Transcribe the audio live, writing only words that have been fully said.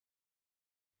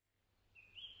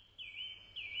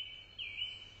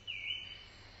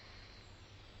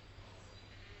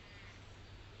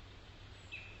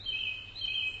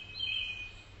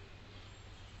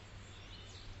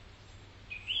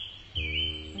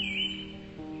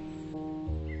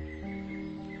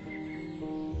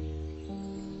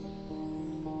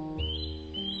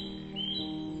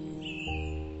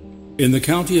In the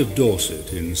county of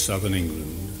Dorset in southern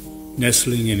England,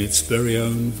 nestling in its very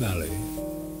own valley,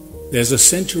 there's a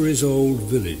centuries-old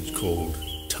village called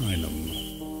Tyneham.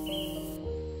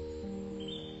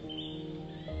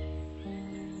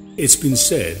 It's been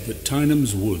said that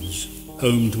Tyneham's woods,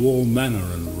 home to all manner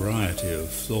and variety of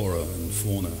flora and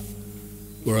fauna,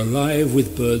 were alive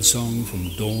with birdsong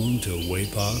from dawn till way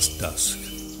past dusk,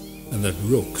 and that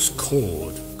rooks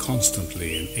cawed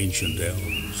constantly in ancient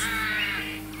elms.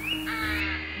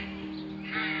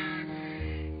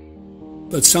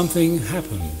 But something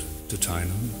happened to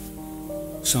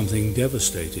Tyneham, something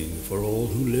devastating for all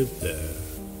who lived there,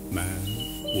 man,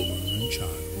 woman and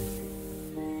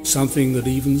child, something that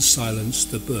even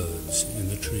silenced the birds in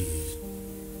the trees.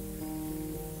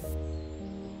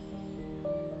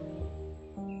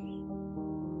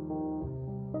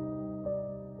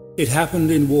 It happened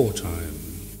in wartime,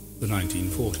 the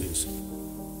 1940s.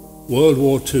 World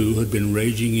War II had been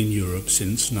raging in Europe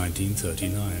since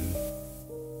 1939.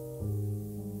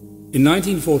 In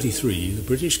 1943, the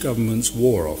British government's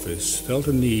War Office felt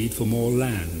a need for more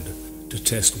land to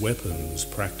test weapons,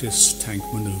 practice tank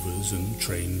maneuvers and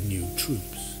train new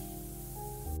troops.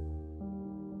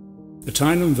 The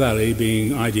Tyneham Valley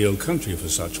being ideal country for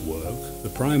such work, the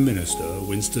Prime Minister,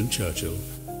 Winston Churchill,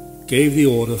 gave the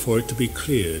order for it to be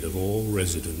cleared of all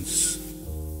residents.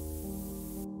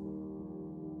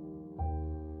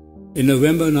 In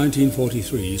November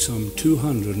 1943, some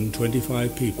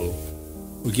 225 people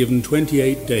were given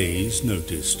 28 days'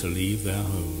 notice to leave their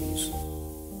homes.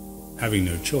 Having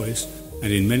no choice,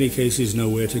 and in many cases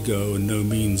nowhere to go and no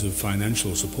means of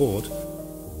financial support,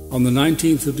 on the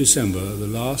 19th of December the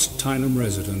last Tyneham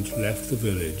resident left the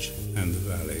village and the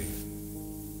valley.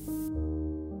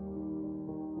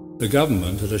 The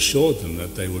government had assured them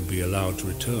that they would be allowed to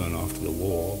return after the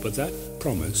war, but that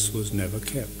promise was never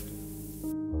kept.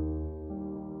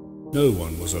 No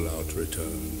one was allowed to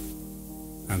return,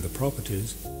 and the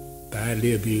properties,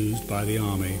 badly abused by the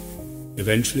army,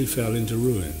 eventually fell into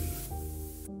ruin.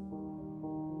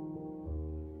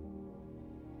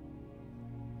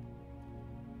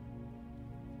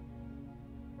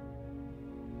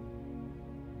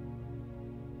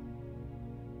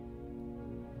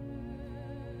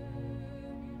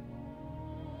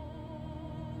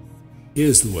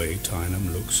 Here's the way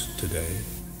Tyneham looks today.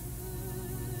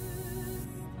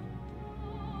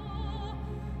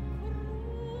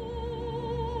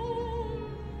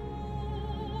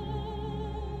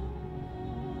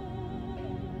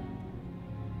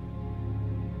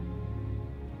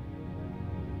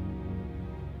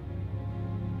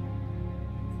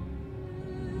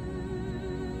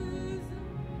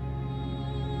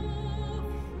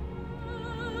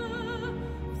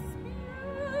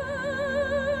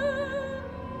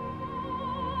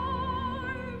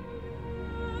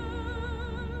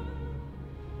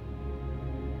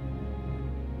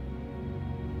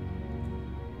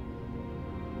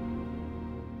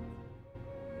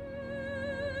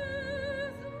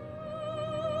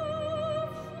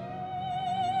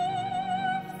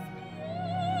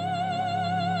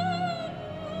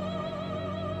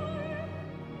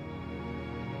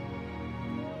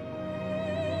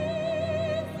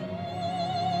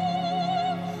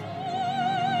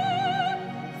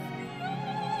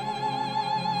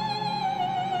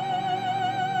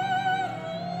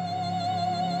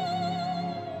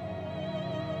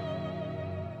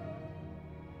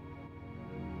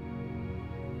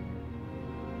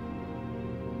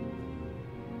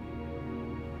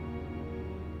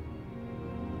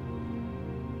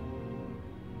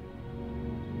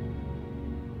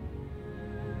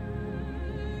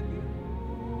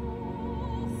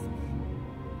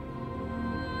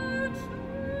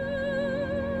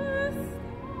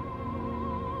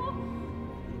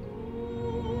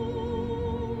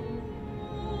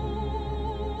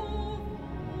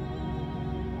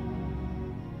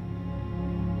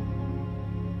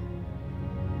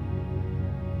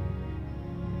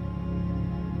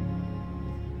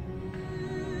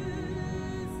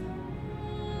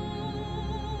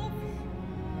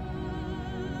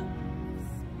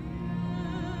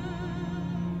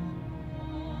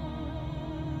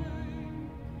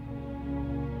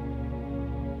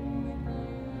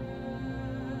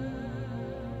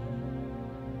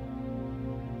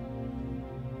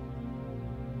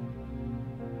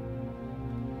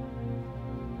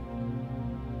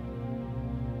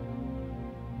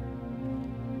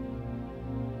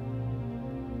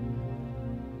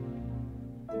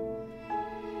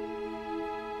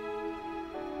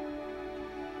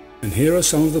 And here are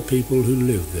some of the people who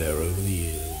lived there over the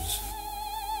years.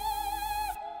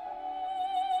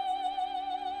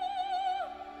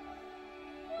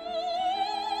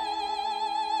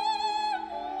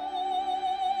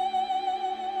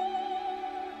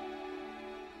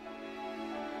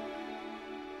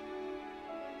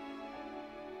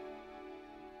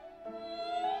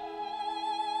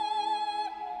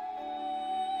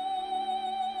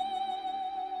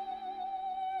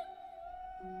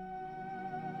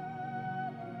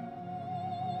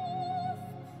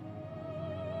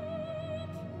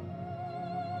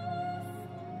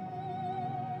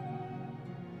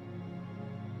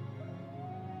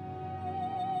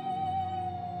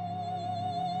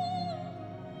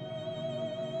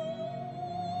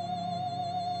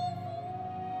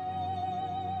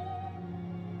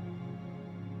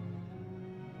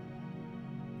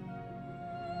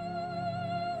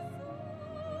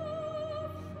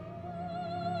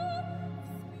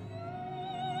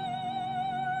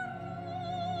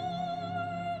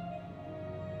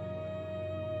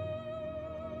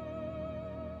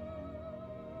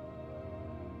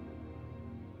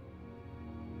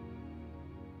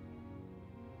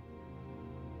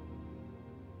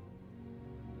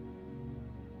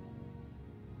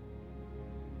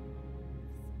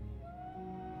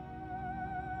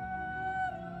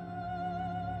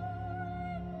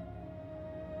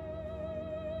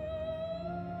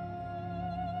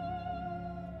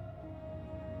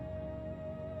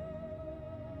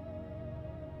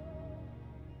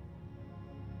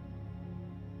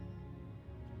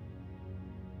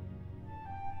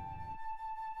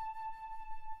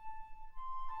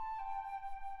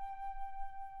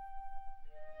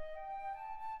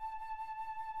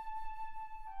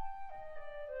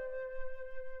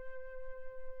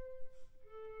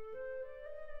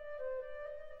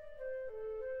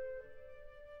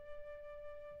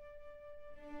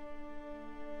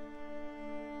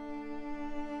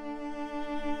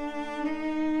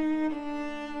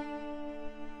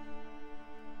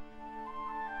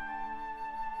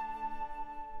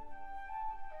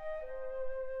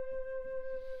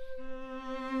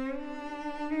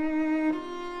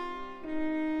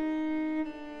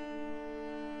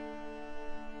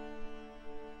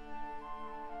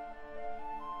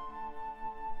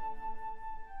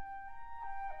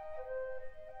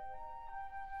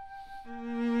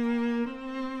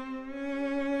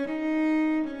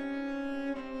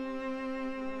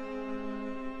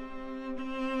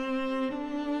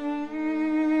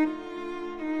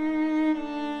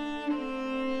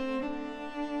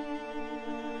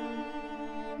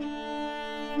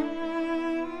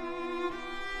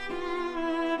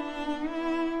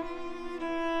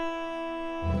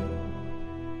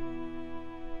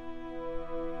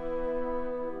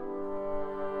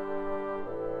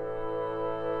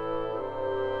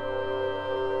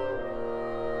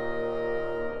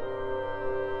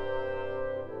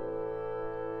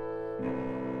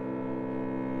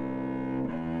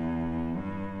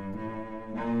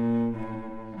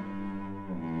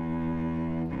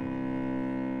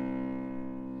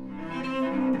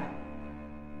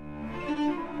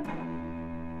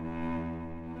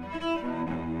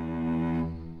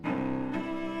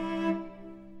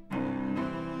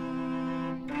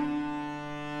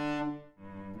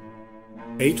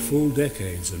 8 full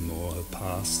decades and more have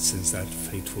passed since that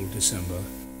fateful December,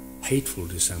 hateful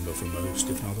December for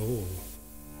most, if not all.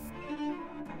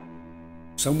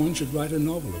 Someone should write a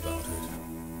novel about it.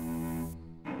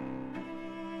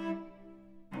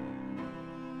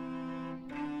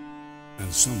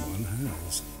 And someone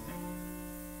has.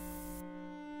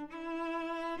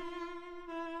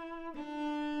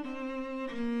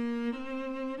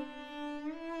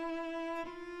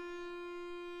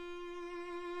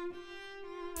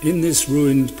 In this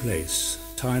ruined place,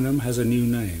 Tyneham has a new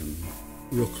name,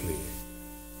 Rookley,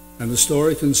 and the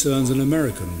story concerns an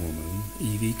American woman,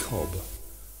 Evie Cobb,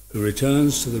 who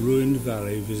returns to the ruined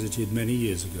valley visited many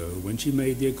years ago when she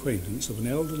made the acquaintance of an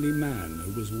elderly man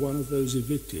who was one of those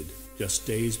evicted just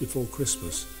days before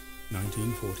Christmas,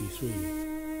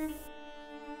 1943.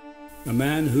 A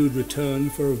man who'd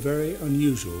returned for a very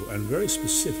unusual and very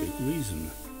specific reason.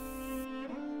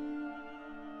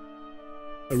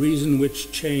 A reason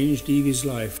which changed Evie's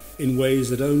life in ways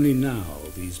that only now,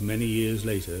 these many years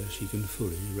later, she can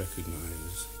fully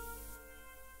recognize.